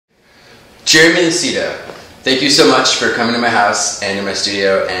Jeremy Lucido, thank you so much for coming to my house and in my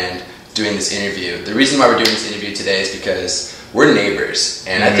studio and doing this interview. The reason why we're doing this interview today is because we're neighbors,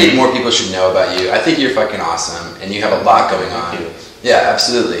 and I think more people should know about you. I think you're fucking awesome, and you have a lot going on. Thank you. Yeah,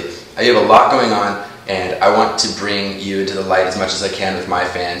 absolutely. You have a lot going on, and I want to bring you into the light as much as I can with my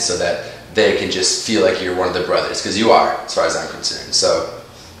fans so that they can just feel like you're one of their brothers, because you are, as far as I'm concerned. So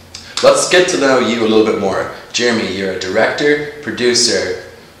let's get to know you a little bit more. Jeremy, you're a director, producer,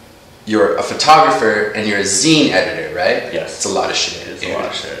 you're a photographer, and you're a zine editor, right? Yes. It's a lot of shit. It's a lot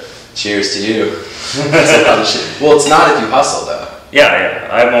of shit. Cheers to you. That's a lot of shit. Well, it's not if you hustle, though. Yeah.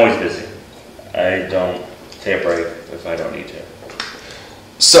 I'm always busy. I don't take a break if I don't need to.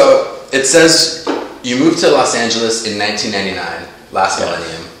 So it says you moved to Los Angeles in 1999, last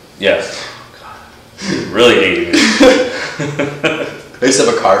millennium. Yes. God. Really dating me. I used to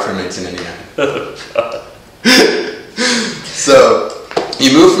have a car from 1999. So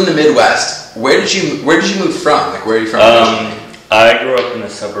you moved from the Midwest. Where did you move from? Like, where are you from originally? I grew up in the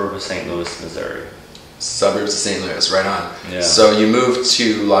suburb of St. Louis, Missouri. Suburbs of St. Louis, right on. Yeah. So you moved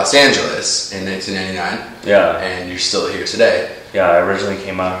to Los Angeles in 1999. Yeah. And you're still here today. Yeah, I originally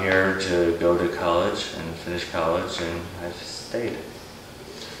came out here to go to college and finish college, and I just stayed.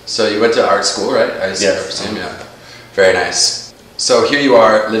 So you went to art school, right? I Yes. presume, yeah. Very nice. So here you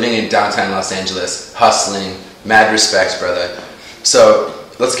are, living in downtown Los Angeles, hustling, mad respect, brother. So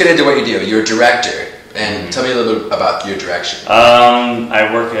let's get into what you do. You're a director, and tell me a little bit about your direction.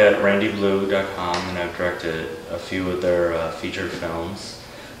 I work at randyblue.com, and I've directed a few of their featured films.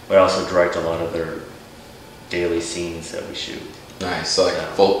 But I also direct a lot of their daily scenes that we shoot. Nice. So like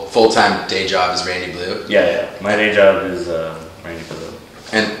full-time day job is Randy Blue? Yeah. My day job is Randy Blue.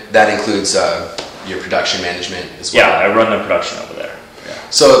 And that includes your production management as well? Yeah, I run the production over there. Yeah.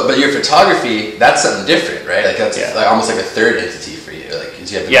 So, but your photography, that's something different, right? Like that's Yeah. like almost like a third entity for you. Like,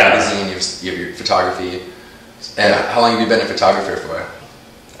 'cause you have the magazine, you have your photography. And how long have you been a photographer for?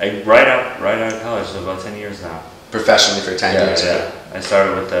 Right out of college, so about 10 years now. Professionally for 10 years? Yeah. I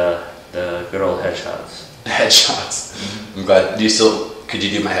started with the good old headshots. Headshots. I'm glad. Could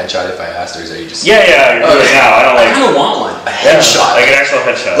you do my headshot if I asked, or is it you just? Yeah, you're doing it now. I don't like. I kind of want one. A headshot. Like an actual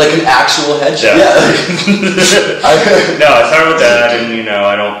headshot. Like an actual headshot. Yeah. No, I started with that, and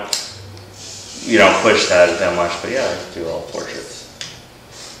I don't, push that much. But yeah, I do all portraits.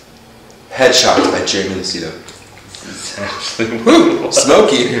 Headshot by Jeremy Lucido. Woo,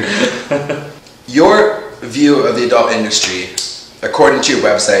 smoky. Your view of the adult industry, according to your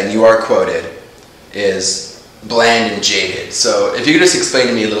website, and you are quoted, is bland and jaded. So if you could just explain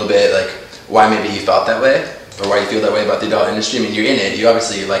to me a little bit, like, why maybe you felt that way, or why you feel that way about the adult industry. I mean, you're in it, you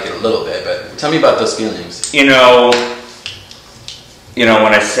obviously like it a little bit, but tell me about those feelings. When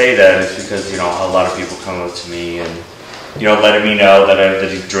I say that, it's because, a lot of people come up to me and, letting me know that I have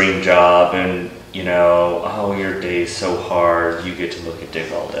the dream job and, oh, your day's so hard, you get to look at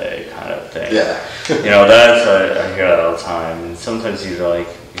dick all day, kind of thing. Yeah. I hear that all the time. And sometimes you're like,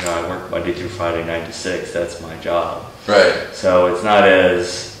 I work Monday through Friday, 9 to 6, that's my job. Right. So it's not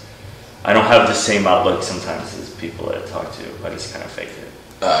I don't have the same outlook sometimes as people that I talk to. I just kind of fake it.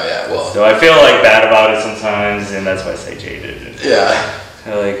 Oh, yeah, well. So I feel like bad about it sometimes, and that's why I say jaded. Yeah.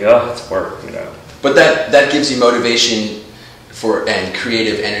 Kind of like, oh, it's work, But that gives you motivation and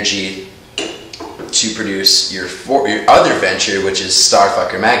creative energy to produce your other venture, which is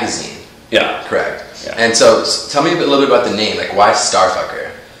Starfucker magazine. Yeah. Correct. Yeah. And so tell me a little bit about the name. Like, why Starfucker?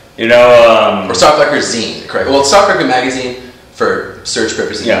 Or Starfucker zine, correct? Well, it's Starfucker magazine for search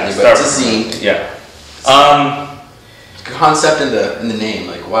purposes, but it's a zine. Yeah. Concept in the name,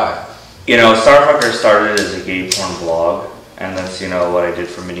 like why? Starfucker started as a gay porn blog, and that's what I did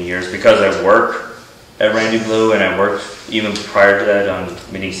for many years because I work at Randy Blue, and I worked even prior to that on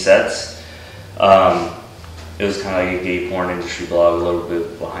many sets. It was kind of like a gay porn industry blog, a little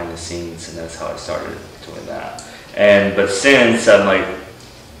bit behind the scenes, and that's how I started doing that. But since I'm like,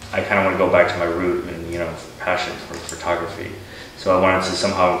 I kind of want to go back to my root and passion for photography. So I wanted to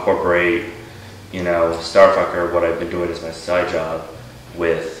somehow incorporate, Starfucker, what I've been doing as my side job,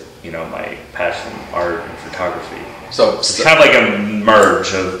 with my passion, art and photography. So it's kind of like a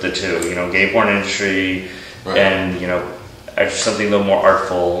merge of the two. Gay porn industry, right, and actually something a little more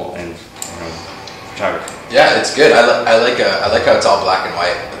artful and photography. Yeah, it's good. I like how it's all black and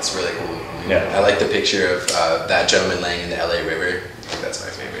white. It's really cool. Yeah. I like the picture of that gentleman laying in the LA River. I think that's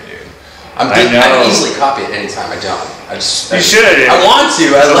my favorite, dude. I easily copy it anytime. I don't. You should. I want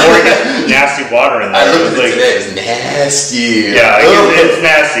to. There's more nasty water in there. I looked at it today. It was nasty. Yeah, it's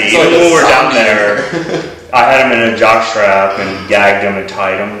nasty. Even when we're down there, I had him in a jock strap and gagged him and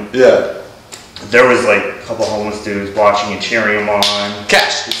tied him. Yeah. there was like a couple homeless dudes watching and cheering him on.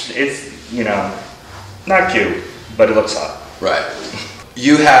 Cash. It's you know, not cute, but it looks hot. Right.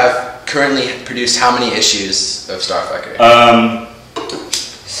 You have currently produced how many issues of Starfucker?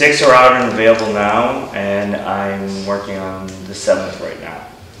 6 are out and available now, and I'm working on the 7th right now.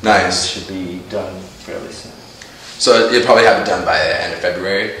 Nice. It should be done fairly soon. So you'll probably have it done by the end of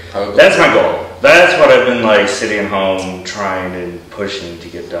February, probably? That's my goal. That's what I've been like sitting at home trying and pushing to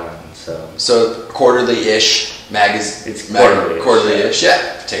get done. So quarterly-ish magazine. It's quarterly-ish. Quarterly-ish,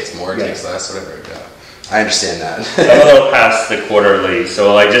 yeah. It takes more, it takes less, whatever. Yeah. I understand that. I'm a little past the quarterly,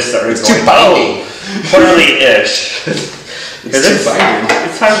 so I just started going, quarterly-ish. It's too binding.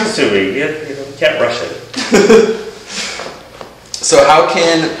 It's time consuming. You can't rush it. So how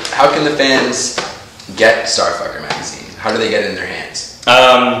can the fans get Starfucker magazine? How do they get it in their hands?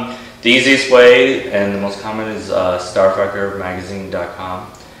 The easiest way and the most common is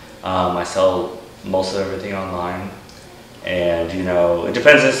starfuckermagazine.com. I sell most of everything online, and you know, it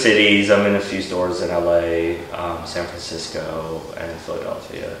depends on cities. I'm in a few stores in LA, San Francisco, and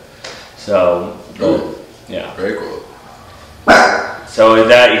Philadelphia. So, yeah, very cool. So with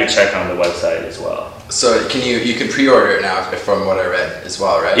that, you can check on the website as well. So you can pre-order it now, from what I read as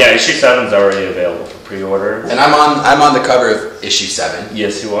well, right? Yeah, issue 7 is already available for pre-order. And I'm on the cover of issue 7.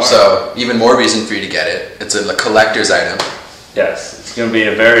 Yes, you are. So even more reason for you to get it. It's a collector's item. Yes, it's going to be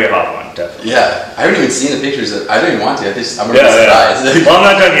a very hot one, definitely. Yeah, I haven't even seen the pictures. I don't even want to. I'm going to be surprised. Yeah. Well, I'm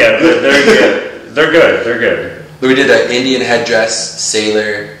not done yet, but they're good. They're good. They're good. We did an Indian headdress,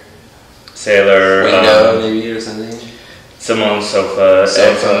 sailor, window maybe or something. Some on the sofa,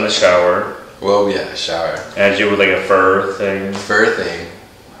 and some in the shower. Well, yeah, shower. And you with like a fur thing.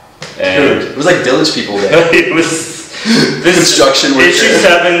 And dude, it was like Village People there. It was this construction worker. Issue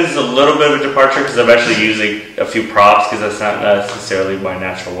 7 is a little bit of a departure because I'm actually using a few props because that's not necessarily my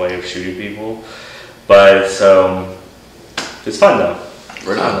natural way of shooting people. But it's fun though.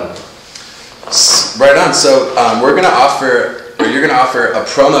 Right on. Right on. So you're gonna offer a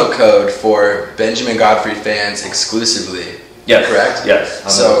promo code for Benjamin Godfre fans exclusively. Yes. Correct? Yes.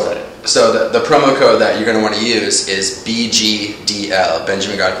 So the promo code that you're going to want to use is BGDL,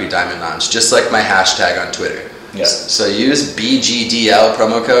 Benjamin Godfre Diamond Lounge, just like my hashtag on Twitter. Yes. So use BGDL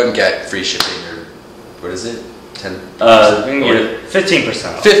promo code and get free shipping, or what is it? 10? 15%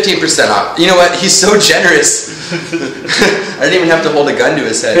 off. 15% off. You know what? He's so generous. I didn't even have to hold a gun to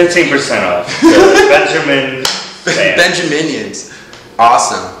his head. 15% off. So Benjamin fans. Benjaminians.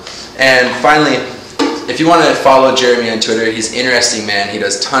 Awesome. And finally, if you want to follow Jeremy on Twitter, he's an interesting man. He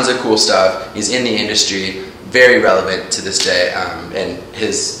does tons of cool stuff. He's in the industry, very relevant to this day. And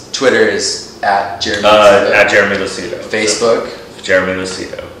his Twitter is at Jeremy Lucido. At Jeremy Lucido. Facebook? Jeremy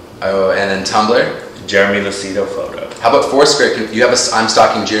Lucido. Oh, and then Tumblr? Jeremy Lucido Photo. How about Foursquare? You have a I'm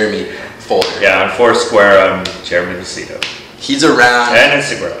Stalking Jeremy folder. Yeah, on Foursquare, I'm Jeremy Lucido. He's around. And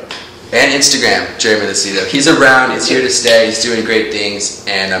Instagram. And Instagram, Jeremy Lucido. He's around. He's here to stay. He's doing great things.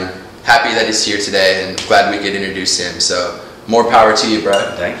 And I'm happy that he's here today and glad we could introduce him. So more power to you, bro.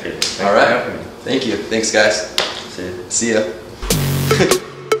 Thank you. Thanks All right. for having me. Thank you. Thanks, guys. See you. See ya.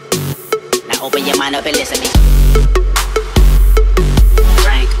 Now open your mind up and listen to me.